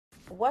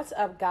What's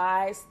up,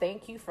 guys?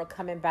 Thank you for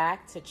coming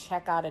back to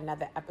check out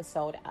another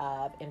episode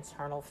of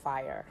Internal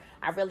Fire.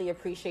 I really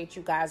appreciate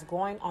you guys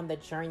going on the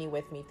journey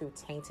with me through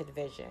Tainted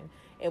Vision.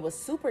 It was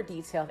super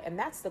detailed, and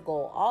that's the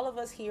goal. All of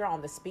us here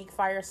on the Speak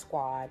Fire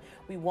squad,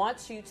 we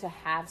want you to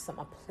have some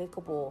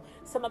applicable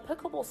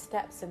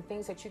steps and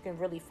things that you can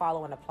really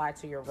follow and apply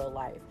to your real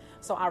life.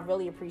 So I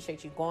really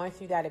appreciate you going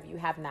through that. If you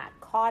have not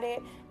caught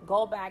it,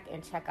 go back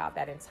and check out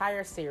that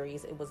entire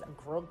series. It was a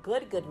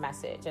good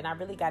message, and I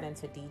really got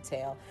into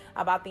detail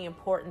about the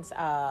importance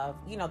of,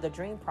 the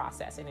dream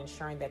process and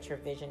ensuring that your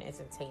vision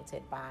isn't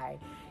tainted by,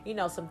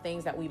 some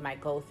things that we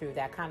might go through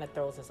that kind of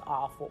throws us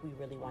off what we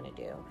really want to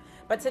do.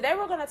 But today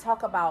we're going to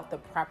talk about the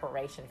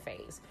preparation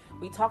phase.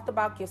 We talked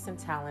about gifts and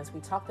talents.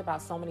 We talked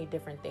about so many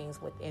different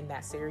things within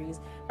that series,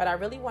 but I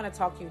really want to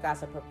talk to you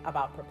guys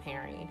about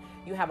preparing.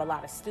 You have a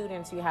lot of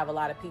students, you have a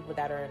lot of people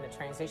that are in the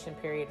transition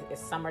period.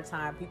 It's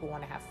summertime, people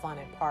want to have fun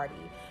and party,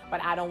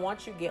 but I don't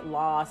want you to get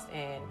lost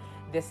in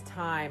this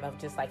time of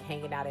just like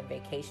hanging out and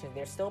vacation.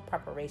 There's still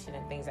preparation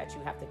and things that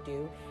you have to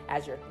do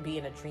as you're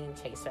being a dream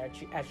chaser,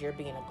 as you're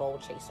being a goal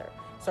chaser.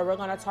 So we're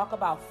going to talk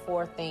about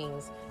 4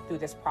 things through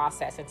this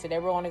process. And today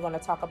we're only going to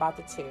talk about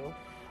the 2,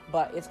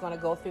 but it's going to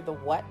go through the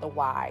what, the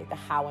why, the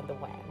how, and the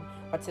when.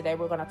 But today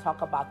we're going to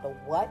talk about the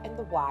what and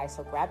the why.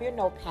 So grab your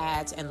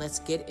notepads and let's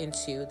get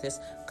into this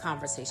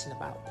conversation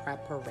about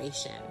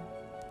preparation.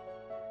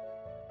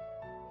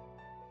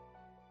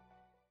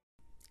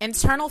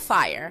 Internal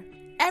Fire.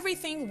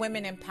 Everything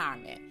women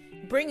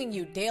empowerment, bringing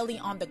you daily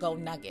on-the-go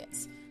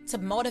nuggets to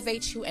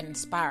motivate you and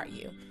inspire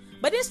you.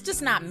 But it's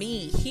just not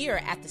me here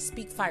at the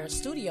Speak Fire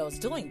Studios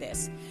doing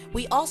this.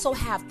 We also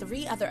have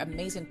 3 other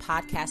amazing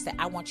podcasts that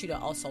I want you to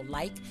also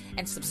like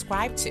and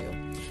subscribe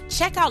to.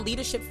 Check out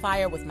Leadership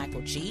Fire with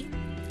Michael G,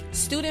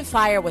 Student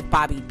Fire with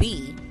Bobby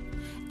B,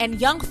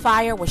 and Young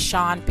Fire with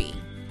Sean B.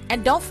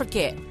 And don't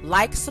forget,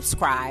 like,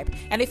 subscribe,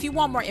 and if you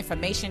want more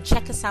information,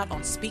 check us out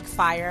on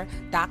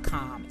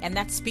speakfire.com, and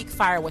that's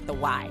Speakfire with the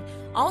Y.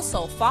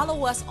 Also,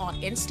 follow us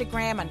on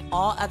Instagram and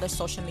all other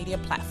social media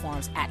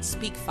platforms at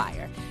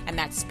Speakfire, and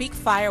that's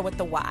Speakfire with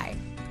the Y.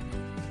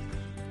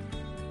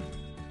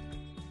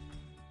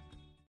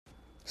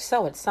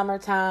 So it's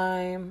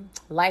summertime,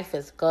 life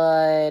is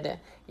good,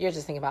 you're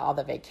just thinking about all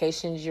the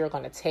vacations you're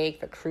going to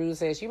take, the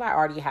cruises, you might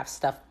already have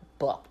stuff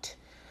booked.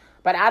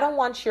 But I don't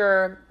want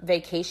your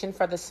vacation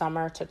for the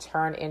summer to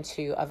turn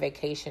into a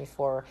vacation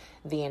for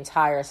the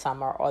entire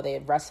summer or the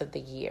rest of the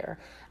year.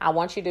 I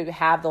want you to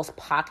have those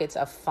pockets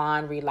of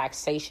fun,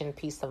 relaxation,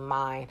 peace of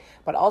mind,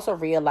 but also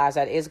realize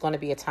that it's going to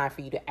be a time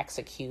for you to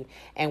execute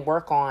and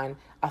work on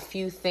a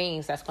few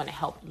things that's going to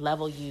help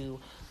level you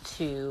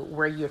to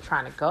where you're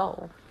trying to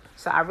go.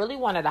 So I really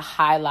wanted to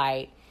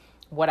highlight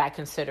what I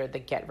consider the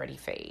get ready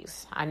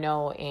phase. I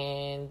know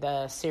in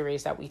the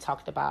series that we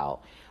talked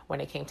about when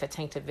it came to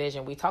Tainted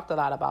Vision, we talked a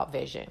lot about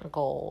vision,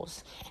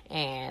 goals,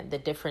 and the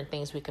different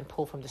things we can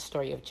pull from the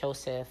story of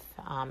Joseph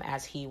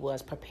as he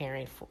was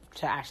preparing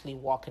to actually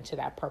walk into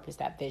that purpose,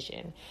 that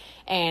vision.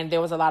 And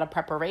there was a lot of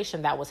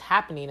preparation that was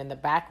happening in the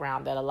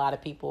background that a lot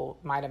of people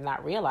might have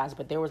not realized,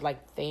 but there was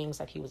like things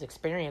that he was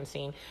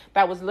experiencing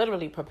that was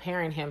literally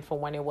preparing him for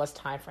when it was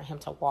time for him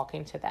to walk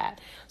into that.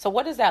 So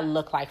what does that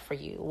look like for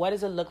you? What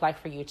does it look like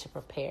for you to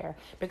prepare?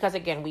 Because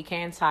again, we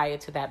can tie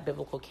it to that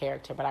biblical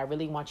character, but I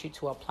really want you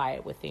to apply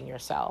it within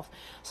yourself.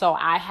 So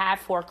I have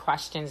 4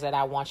 questions that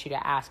I want you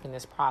to ask in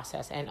this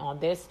process. And on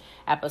this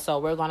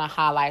episode, we're going to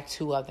highlight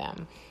 2 of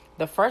them.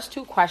 The first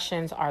 2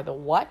 questions are the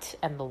what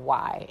and the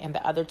why. And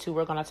the other 2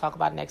 we're going to talk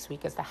about next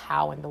week is the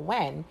how and the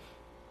when.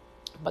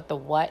 But the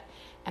what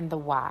and the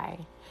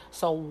why.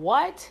 So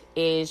what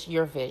is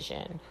your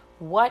vision?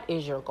 What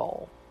is your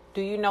goal?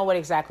 Do you know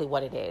exactly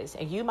what it is?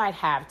 And you might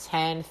have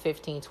 10,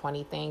 15,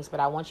 20 things, but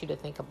I want you to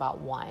think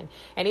about one.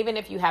 And even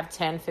if you have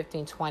 10,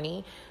 15,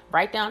 20,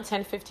 write down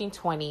 10, 15,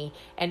 20,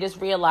 and just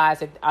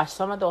realize that are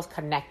some of those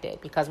connected?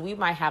 Because we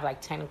might have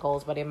like 10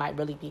 goals, but it might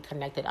really be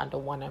connected under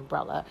one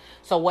umbrella.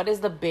 So what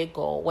is the big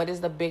goal? What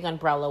is the big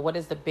umbrella? What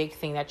is the big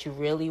thing that you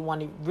really want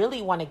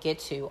to get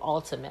to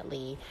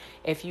ultimately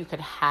if you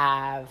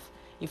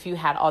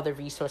had all the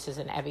resources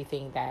and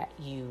everything that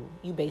you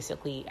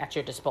basically at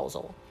your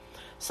disposal?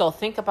 So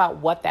think about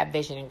what that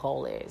vision and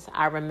goal is.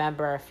 I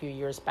remember a few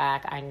years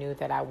back, I knew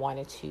that I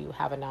wanted to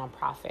have a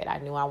nonprofit. I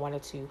knew I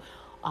wanted to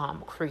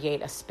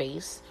create a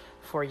space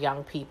for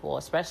young people,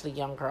 especially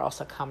young girls,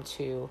 to come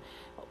to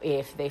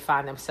if they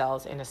find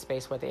themselves in a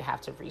space where they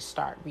have to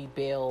restart,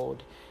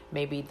 rebuild.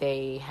 Maybe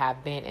they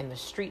have been in the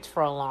streets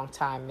for a long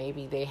time.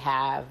 Maybe they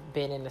have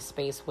been in a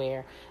space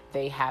where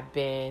they have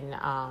been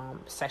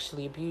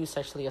sexually abused,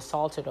 sexually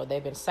assaulted, or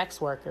they've been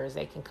sex workers.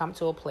 They can come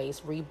to a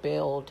place,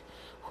 rebuild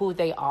who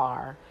they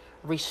are,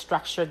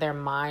 restructure their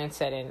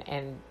mindset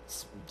and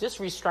just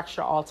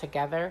restructure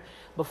altogether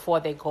before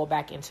they go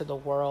back into the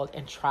world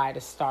and try to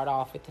start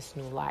off with this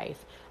new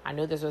life. I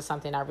knew this was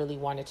something I really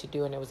wanted to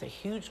do, and it was a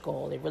huge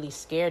goal. It really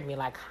scared me.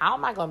 Like, how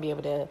am I going to be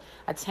able to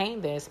attain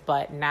this?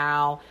 But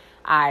now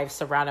I've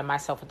surrounded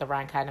myself with the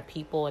right kind of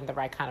people and the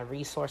right kind of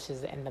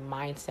resources and the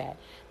mindset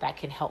that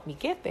can help me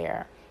get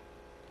there.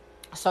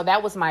 So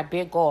that was my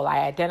big goal.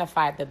 I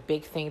identified the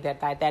big thing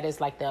that is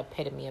like the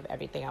epitome of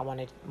everything I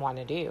want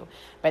to do.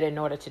 But in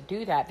order to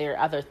do that, there are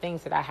other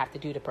things that I have to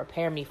do to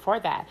prepare me for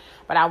that.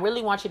 But I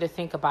really want you to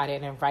think about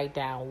it and write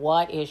down,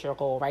 what is your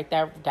goal? Write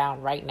that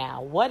down right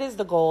now. What is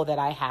the goal that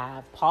I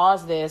have?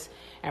 Pause this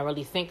and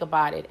really think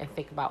about it, and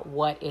think about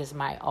what is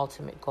my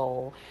ultimate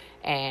goal.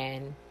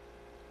 And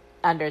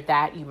under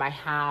that, you might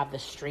have the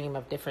stream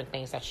of different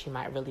things that you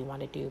might really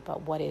want to do.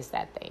 But what is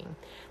that thing?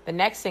 The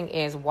next thing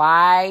is,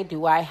 why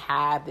do I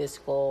have this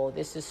goal?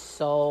 This is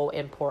so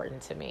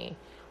important to me.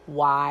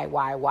 Why?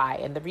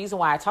 And the reason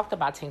why I talked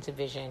about tainted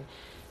vision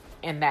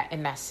in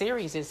that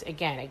series is,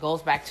 again, it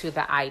goes back to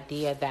the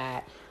idea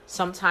that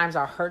sometimes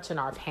our hurts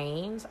and our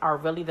pains are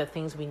really the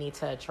things we need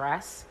to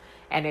address.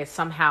 And it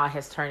somehow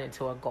has turned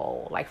into a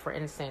goal. Like, for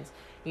instance,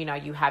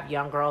 you have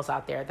young girls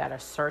out there that are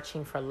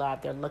searching for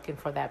love. They're looking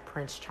for that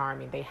Prince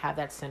Charming. They have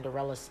that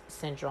Cinderella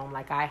syndrome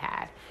like I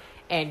had.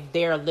 And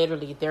their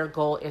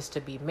goal is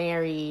to be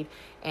married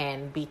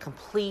and be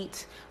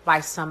complete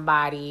by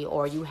somebody.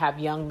 Or you have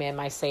young men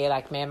might say,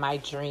 like, man, my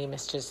dream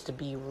is just to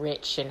be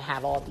rich and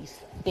have all these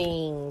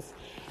things.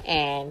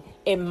 And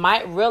it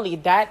might really,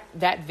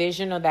 that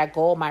vision or that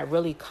goal might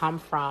really come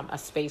from a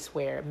space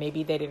where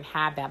maybe they didn't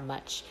have that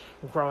much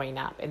growing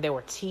up, and they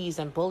were teased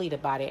and bullied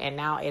about it. And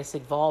now it's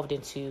evolved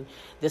into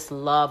this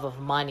love of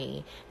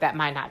money that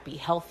might not be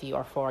healthy.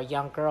 Or for a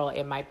young girl,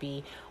 it might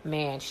be,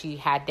 man, she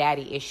had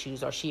daddy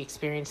issues, or she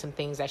experienced some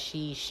things that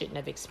she shouldn't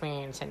have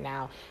experienced. And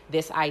now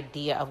this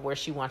idea of where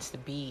she wants to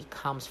be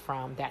comes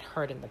from that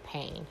hurt and the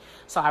pain.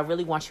 So I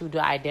really want you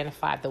to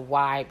identify the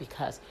why,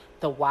 because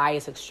the why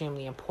is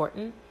extremely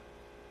important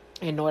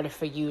in order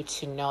for you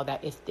to know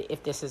that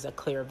if this is a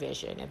clear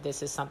vision, if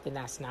this is something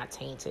that's not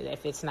tainted,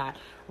 if it's not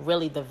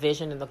really the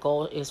vision and the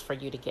goal is for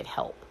you to get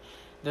help.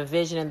 The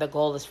vision and the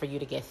goal is for you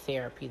to get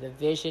therapy. The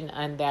vision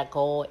and that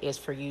goal is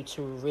for you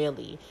to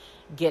really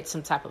get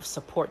some type of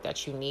support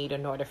that you need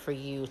in order for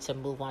you to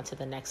move on to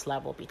the next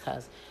level.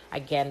 Because,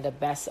 again, the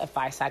best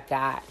advice I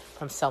got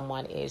from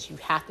someone is you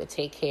have to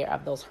take care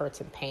of those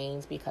hurts and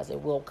pains, because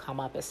it will come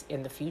up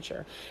in the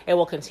future. It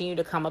will continue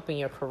to come up in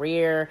your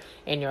career,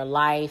 in your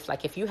life.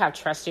 Like, if you have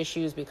trust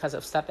issues because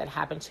of stuff that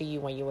happened to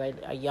you when you were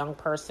a young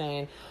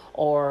person,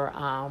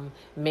 or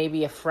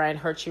maybe a friend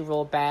hurt you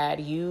real bad,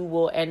 you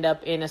will end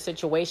up in a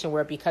situation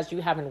where, because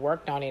you haven't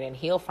worked on it and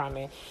healed from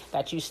it,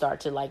 that you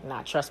start to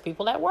not trust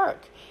people at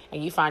work.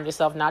 And you find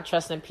yourself not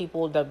trusting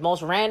people, the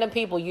most random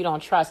people you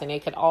don't trust. And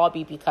it could all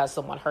be because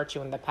someone hurt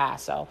you in the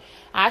past. So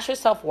ask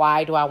yourself,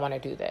 why do I want to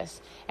do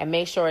this? And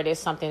make sure it is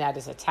something that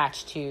is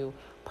attached to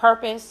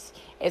purpose,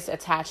 it's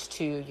attached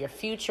to your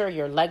future,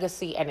 your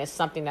legacy, and it's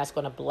something that's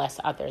going to bless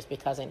others.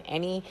 Because in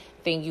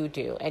anything you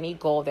do, any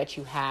goal that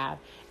you have,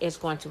 is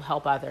going to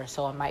help others.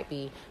 So it might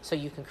be so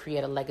you can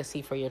create a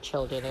legacy for your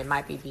children. It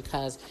might be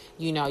because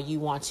you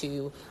want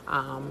to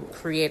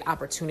create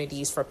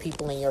opportunities for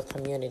people in your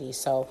community.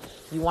 So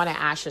you want to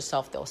ask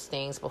yourself those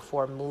things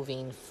before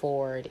moving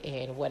forward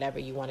in whatever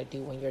you want to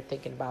do when you're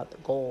thinking about the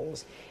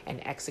goals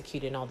and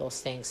executing all those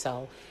things.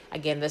 So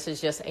again, this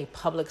is just a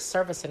public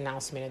service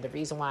announcement, and the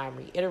reason why I'm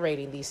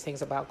reiterating these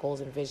things about goals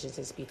and visions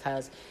is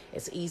because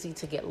it's easy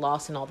to get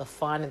lost in all the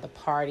fun and the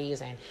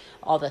parties and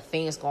all the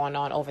things going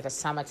on over the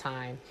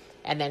summertime,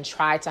 and then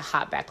try to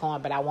hop back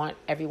on. But I want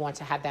everyone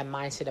to have that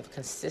mindset of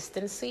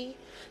consistency,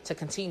 to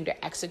continue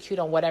to execute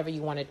on whatever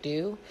you want to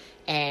do,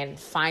 and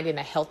finding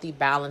a healthy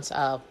balance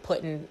of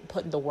putting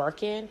the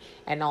work in,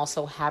 and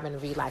also having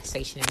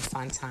relaxation and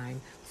fun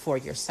time for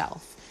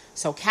yourself.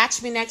 So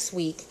catch me next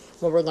week,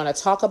 where we're going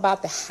to talk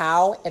about the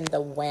how and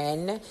the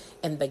when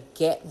and the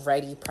get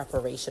ready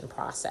preparation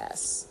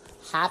process.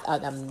 Have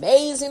an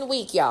amazing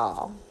week,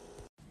 y'all.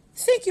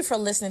 Thank you for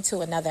listening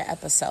to another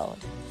episode.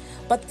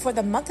 But for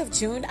the month of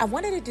June, I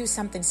wanted to do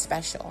something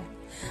special.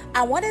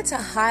 I wanted to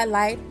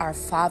highlight our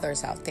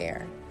fathers out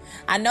there.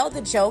 I know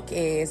the joke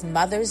is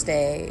Mother's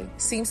Day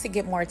seems to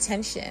get more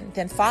attention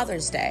than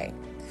Father's Day,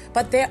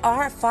 but there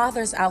are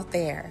fathers out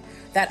there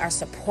that are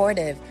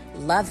supportive,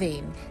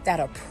 loving, that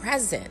are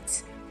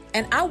present,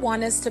 and I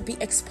want us to be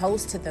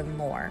exposed to them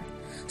more.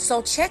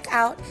 So check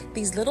out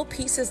these little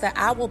pieces that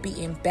I will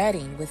be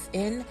embedding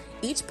within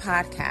each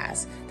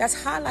podcast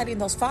that's highlighting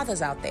those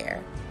fathers out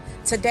there.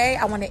 Today,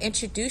 I want to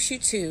introduce you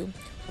to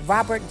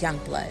Robert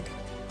Youngblood.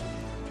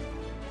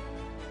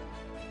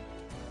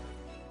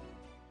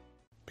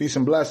 Peace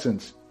and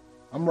blessings.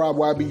 I'm Rob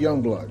YB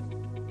Youngblood,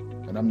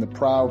 and I'm the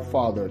proud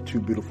father of two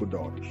beautiful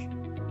daughters.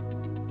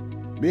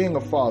 Being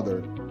a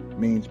father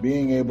means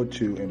being able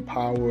to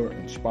empower,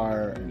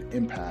 inspire, and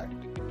impact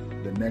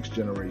the next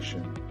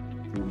generation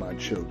through my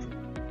children.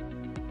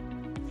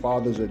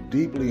 Fathers are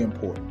deeply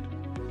important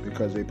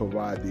because they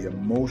provide the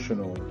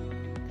emotional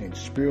and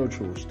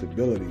spiritual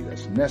stability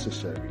that's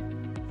necessary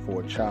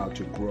for a child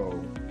to grow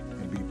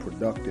and be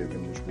productive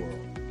in this world.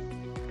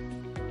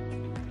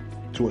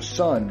 To a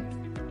son,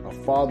 a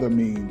father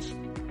means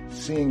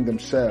seeing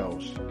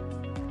themselves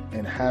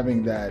and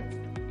having that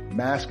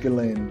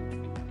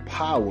masculine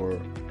power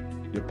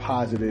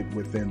deposited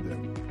within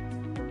them.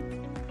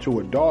 To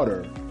a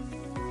daughter,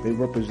 they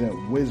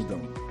represent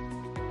wisdom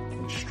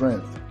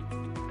strength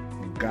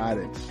and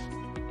guidance,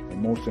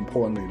 and most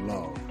importantly,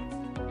 love.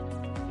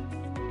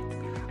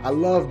 I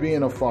love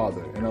being a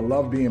father, and I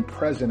love being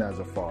present as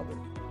a father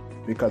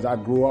because I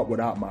grew up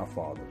without my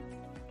father.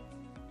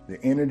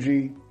 The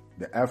energy,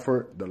 the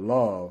effort, the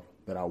love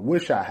that I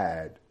wish I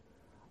had,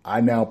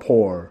 I now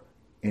pour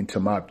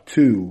into my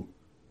two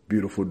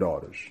beautiful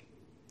daughters.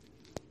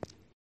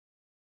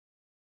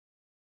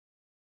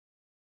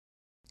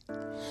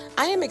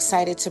 I am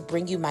excited to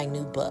bring you my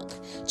new book,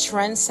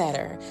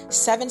 Trendsetter: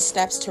 7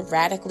 Steps to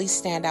Radically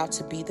Stand Out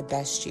to Be the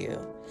Best You.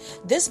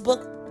 This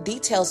book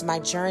details my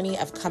journey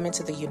of coming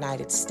to the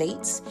United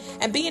States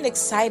and being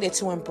excited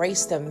to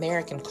embrace the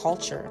American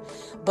culture.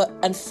 But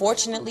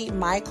unfortunately,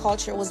 my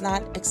culture was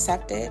not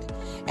accepted,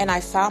 and I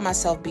found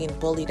myself being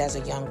bullied as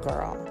a young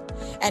girl.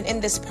 And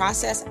in this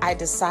process, I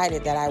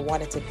decided that I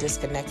wanted to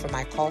disconnect from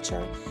my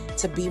culture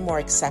to be more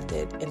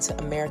accepted into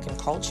American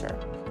culture.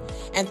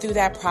 And through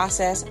that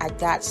process, I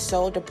got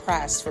so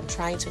depressed from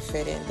trying to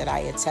fit in that I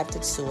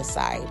attempted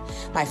suicide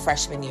my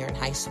freshman year in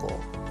high school.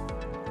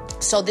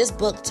 So this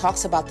book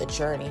talks about the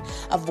journey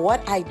of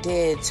what I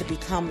did to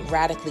become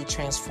radically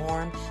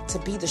transformed to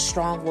be the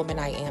strong woman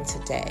I am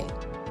today.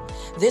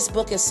 This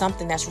book is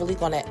something that's really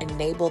going to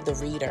enable the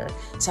reader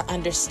to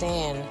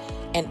understand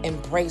and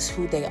embrace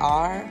who they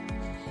are,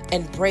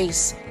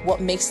 embrace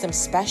what makes them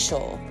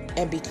special,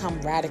 and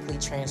become radically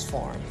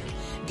transformed.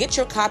 Get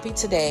your copy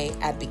today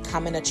at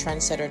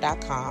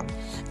becomingatrendsetter.com.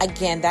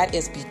 Again, that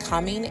is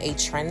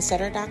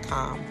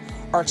becomingatrendsetter.com,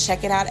 or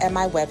check it out at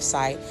my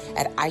website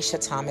at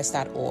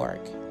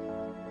aishathomas.org.